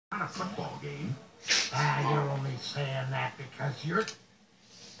football game. You're only saying that because you're...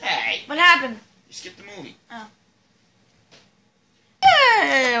 Hey! What happened? You skipped the movie. Oh.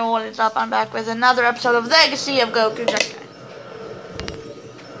 Hey, what is up? I'm back with another episode of Legacy of Goku.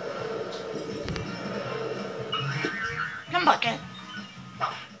 Come bucket.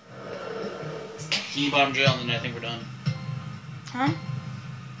 Can you bottom jail and then I think we're done. Huh?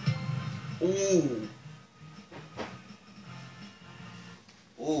 Ooh.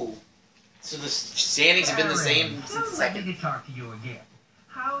 Ooh. So the standings have been the same since the second. Ready to talk to you again.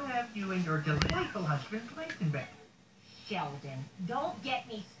 How have you and your delightful husband been? Sheldon, don't get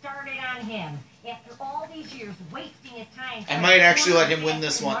me started on him. After all these years wasting his time... I might actually let him win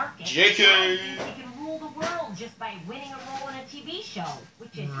this one. JK! He can rule the world just by winning a role in a TV show,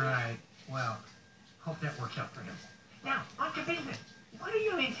 which is... Right. Well, hope that works out for him. Now, on to business. What are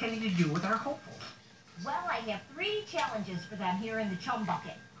you intending to do with our hopefuls? Well, I have 3 challenges for them here in the chum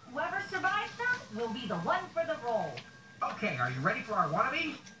bucket. Whoever survives them will be the one for the role. Okay, are you ready for our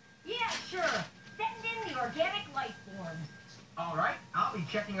wannabes? Yeah, sure. Send in the organic life forms. All right, I'll be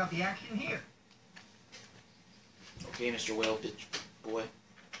checking out the action here. Okay, Mr. Whale Bitch Boy.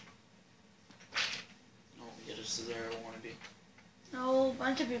 Oh, get us to there I want to be. No, a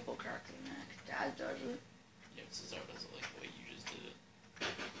bunch of people correcting that. Dad does it. Yeah, Cesar doesn't like the way you just did it.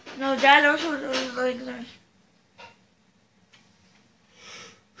 No, Dad also does like this.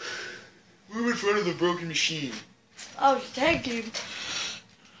 Move in front of the broken machine. Oh, thank you.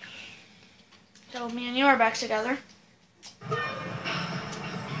 So me and you are back together.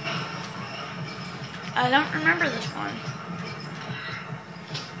 I don't remember this one.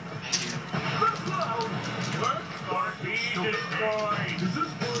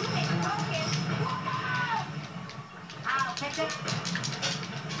 I'll fix it.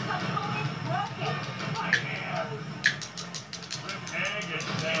 Component's broken.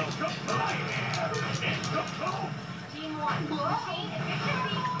 Team 1, machine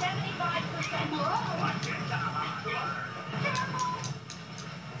efficiency 75%.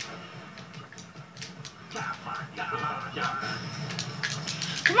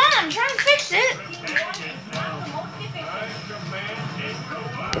 Come on, I'm trying to fix it. Team 1 is not the most efficient.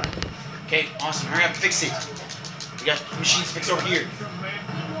 Okay, awesome. Hurry up, fix it. We got machines fixed over here. Team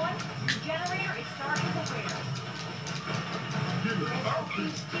 1, your generator is starting to wear.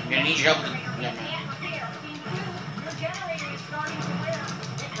 I'm gonna need your help. Yeah, man. Can't repair. Team 2, your generator is starting to wear.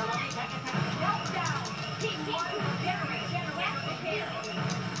 Meltdown. Team 1, your generator can't repair.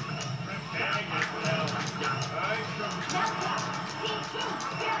 Meltdown. Team 2,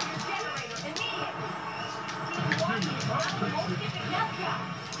 repair your generator immediately. Team 1 is not the most efficient. Meltdown.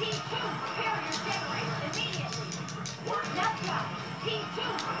 Team 2, repair your generator immediately. Meltdown. Team 2,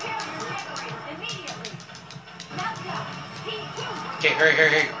 repair your generator immediately. Meltdown. Team 2, Okay, hurry.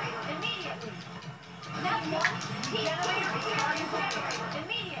 immediately. Meltdown. Team 2, repair your generator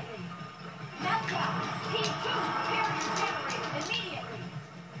immediately. Meltdown. Team 2, repair your generator immediately.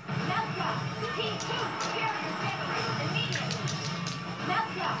 Meltdown. Team 2, repair your generator immediately.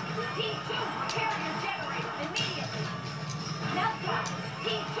 Meltdown. Team 2, repair your generator immediately. Meltdown.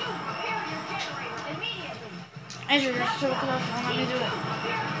 Team 2, repair your generator immediately. Andrew, you're so close. Don't let me do it.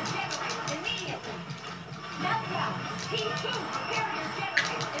 Repair your generator immediately. Meltdown. Team 2, repair your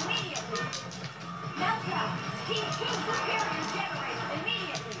generator immediately. Meltdown. Team 2, repair your generator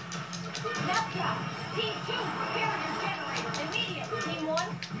immediately. Meltdown. Team 2, repair your generator immediately. Team 1,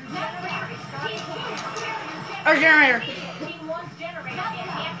 generator is starting to repair your generator. Our generator. Team 1's generator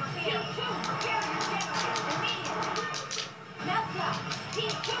can't repair. Team 2, repair your generator immediately. Meltdown.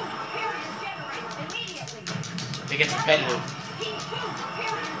 Team 2, repair your generator immediately. It gets competitive. Team 2,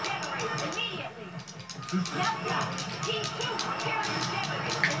 repair your generator immediately. Meltdown. Team 2, repair your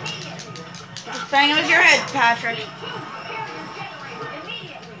generator immediately. Just bang it with your head, Patrick. Team 2, repair your generator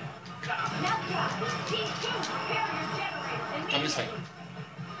immediately. Meltdown. Team 2, repair your generator immediately. Come this way.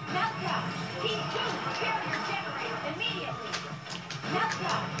 Meltdown. Team 2, repair your generator immediately.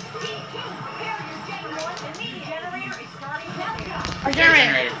 Meltdown. Team 2, repair your generator immediately. Generator is starting meltdown. Our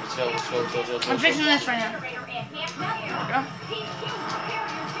generator. Let's go. I'm fixing this right now. Generator at half meltdown. Go. Team 2, repair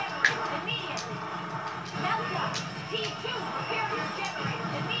your generator immediately. Meltdown. Team 2, repair your generator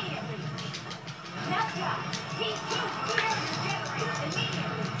immediately. Meltdown. Team 2, repair your generator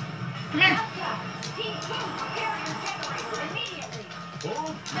immediately. Come here. Meltdown. Team 2, repair your generator immediately.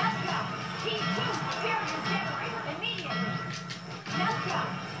 Meltdown. Team 2, repair your generator immediately. Meltdown.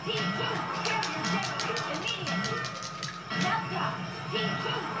 Team 2, repair your generator immediately. Meltdown. Team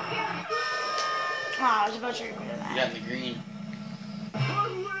 2, repair your... Oh, I was about to repeat You that. got in the green.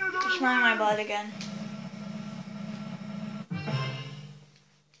 You're smelling my blood again.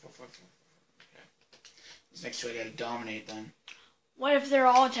 This next two I gotta dominate then. What if they're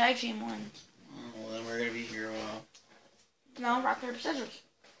all a tag team one? Well, then we're gonna be here a while. No, rock, paper, scissors.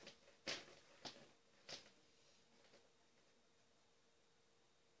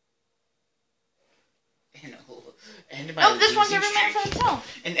 End my Oh, this one's losing every man for streak.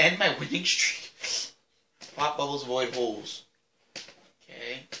 himself. And end my winning streak. Pop bubbles, void holes.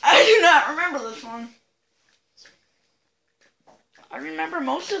 Okay. I do not remember this one. I remember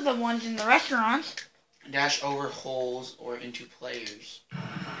most of the ones in the restaurants. Dash over holes or into players.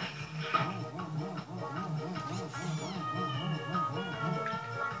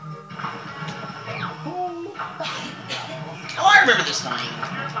 Oh, I remember this one.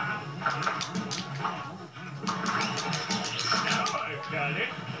 Got it.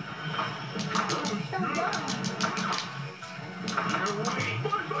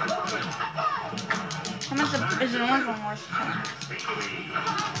 How much is an orange one worth?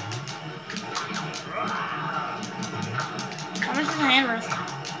 How much is a hand worth?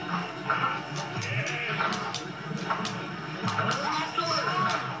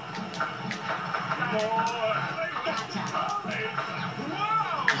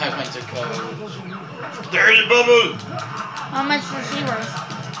 I went to code. Dirty bubble! How much is he worth?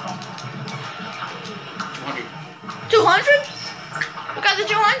 200. 200? Who got the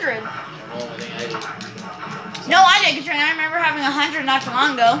 200? Oh, I think I did. No, I didn't, Katrina. I remember having 100 not too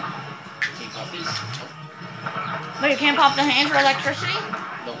long ago. Can't pop these. But you can't pop the hand for electricity?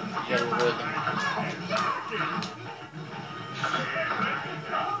 No, you gotta avoid them.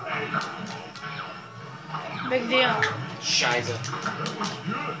 Big deal. Shiza.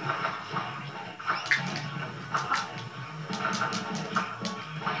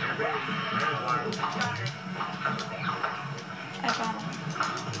 I found him.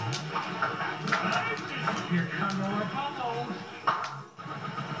 Here come more bubbles.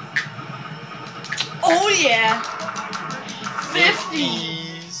 Oh, yeah. 50.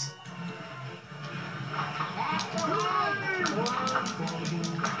 50s.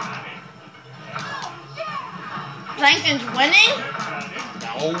 Plankton's winning?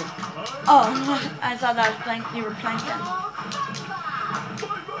 No. Oh, I thought that was Plankton. You were Plankton.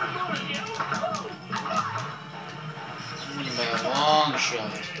 Winning by a long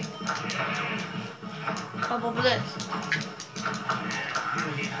shot. Bubble Blitz.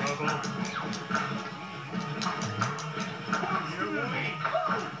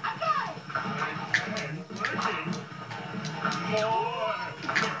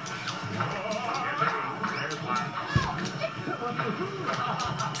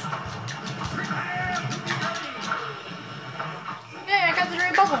 Yeah, I got the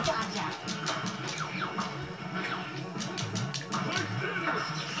dirty bubble.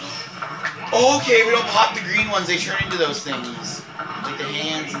 Oh, okay, we don't pop the green ones, they turn into those things. Like the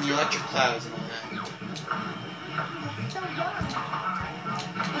hands and the electric clouds and all that.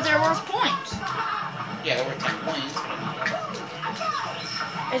 But they're worth points. Yeah, they're worth 10 points.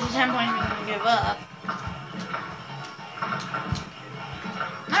 It's a 10 points we can give up.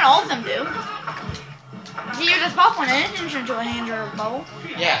 Not all of them do. See, you just pop one and it turns into a hand or a bubble.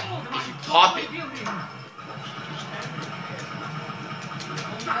 Yeah, if you pop it.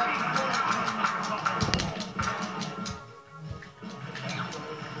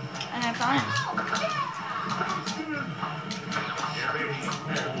 And I found him.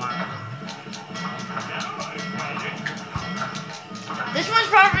 This one's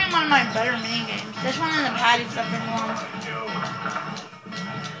probably one of my better mini games. This one and the patty stuffing one.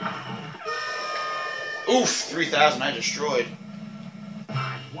 Oof, 3,000 I destroyed.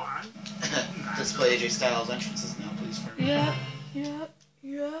 Display AJ Styles entrances now, please, for me. Yep.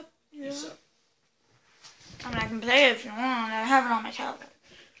 You suck. I mean, I can play it if you want. I have it on my tablet.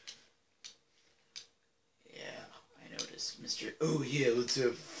 Yeah, I noticed, Mr. Oh yeah, let's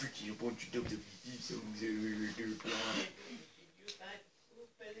have freaking a bunch of WWE songs.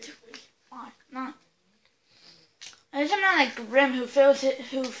 Why not? There's something like Grim who fills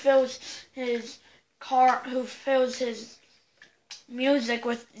his music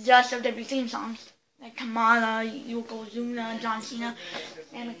with just WWE theme songs. Like Kamala, Yokozuna, John Cena,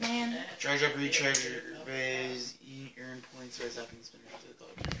 and McMahon. Charge up, recharge your base, earn points by zapping spinners to the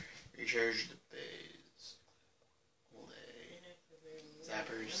club. Recharge the base. Hold A.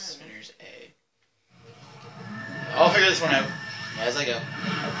 Zappers, spinners, A. I'll figure this one out as I go.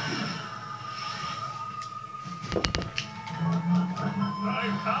 My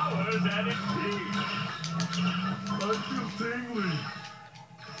power's at its peak. I feel tingly.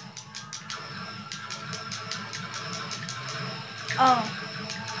 Oh.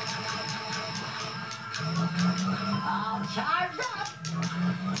 All charged up.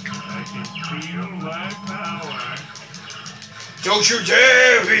 my power. Don't you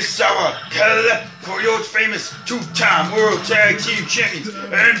dare be sour! For your famous two-time World Tag Team Champions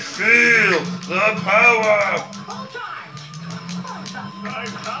and feel the power! Full charge. My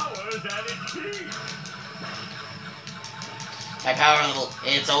power's at its peak. My power level,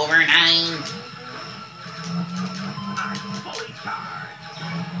 it's over 9. I'm fully charged.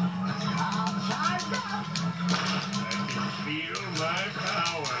 All charged up. I can feel my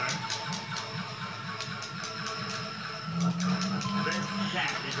power. This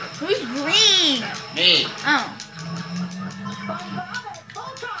cat is a Who's green? Me. Oh. SpongeBob at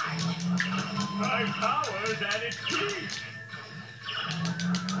full charge. my power's at its peak. I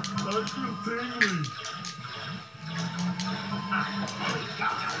feel tingly. I'm fully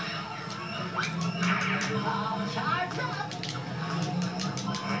charged. All charged up.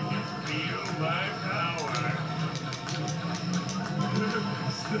 I can feel my power.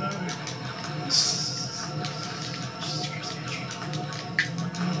 SpongeBob at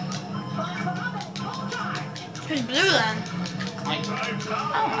full charge. Who's blue then? My Oh,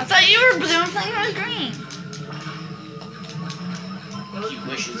 power. I thought you were blue and thinking I was green. He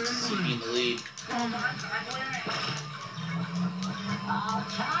wishes to see me in the lead. I'm winning. All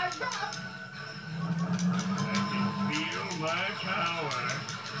charged up. I can feel my power.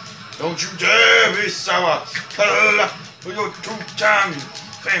 Don't you dare be sour! For your two-time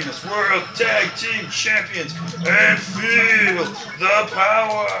famous World Tag Team Champions and feel the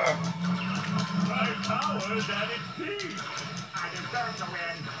power! My power's at its peak. I deserve to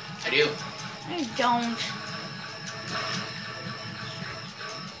win. I do. I don't.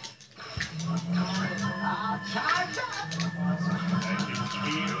 All charged up. I can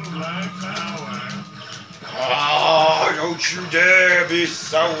feel my power. Oh, don't you dare be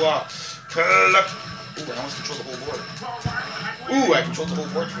sour! Ooh, I almost control the whole board. Ooh, I controlled the whole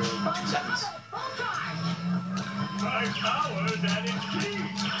board for 2 seconds. Full charge. My power's at its peak.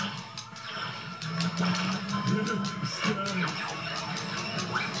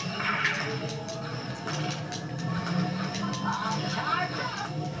 All charged up.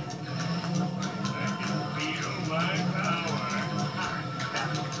 I can feel my power.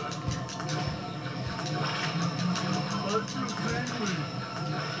 I feel tingly.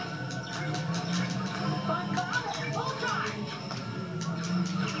 SpongeBob at full charge.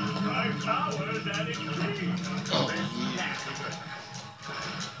 My power's at its peak. Oh,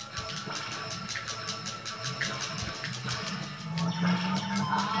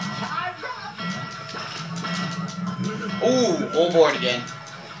 All charged up. ooh, whole board again.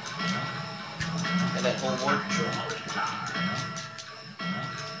 And that whole board control.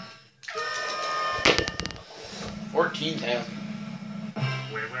 14,000.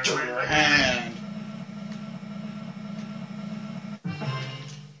 To your hand.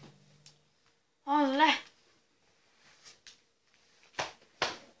 Ole.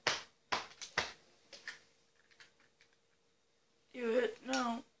 Do it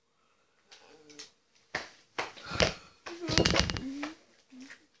now.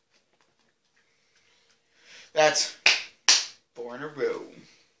 That's 4 in a row.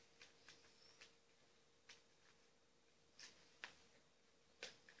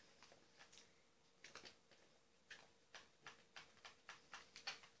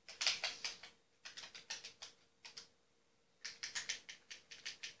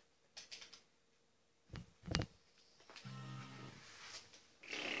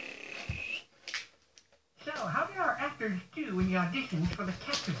 So, how did our actors do in the auditions for the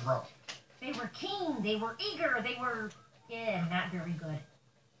captive role? They were keen. They were eager. They were, not very good.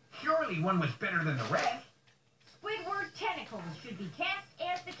 Surely one was better than the rest. Squidward Tentacles should be cast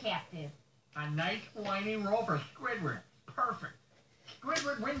as the captive. A nice whiny role for Squidward. Perfect.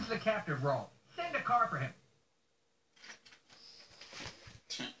 Squidward wins the captive role. Send a car for him.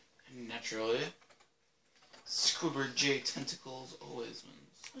 Naturally. Squidward J Tentacles always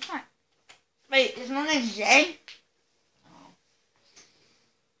wins. What's that? Wait, is my name Jay? Oh.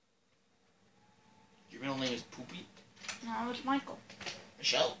 Your middle name is Poopy? No, it's Michael.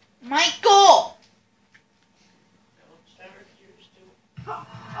 Michelle? Michael!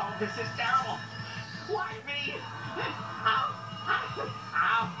 Oh, this is terrible. Why me? Ow.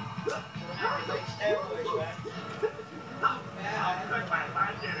 Ow.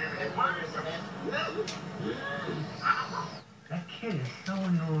 That kid is so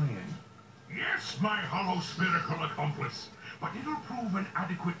annoying. Yes, my hollow spherical accomplice, but it'll prove an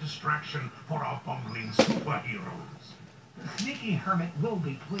adequate distraction for our bumbling superheroes. The sneaky hermit will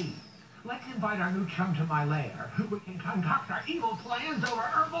be pleased. Let's invite our new chum to my lair. We can concoct our evil plans over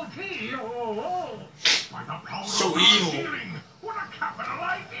herbal tea. By the power So of God's evil. healing, what a capital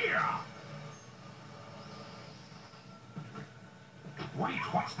idea!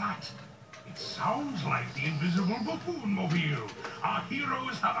 Wait, what's that? It sounds like the invisible buffoon mobile. Our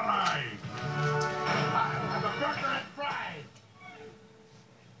heroes have arrived.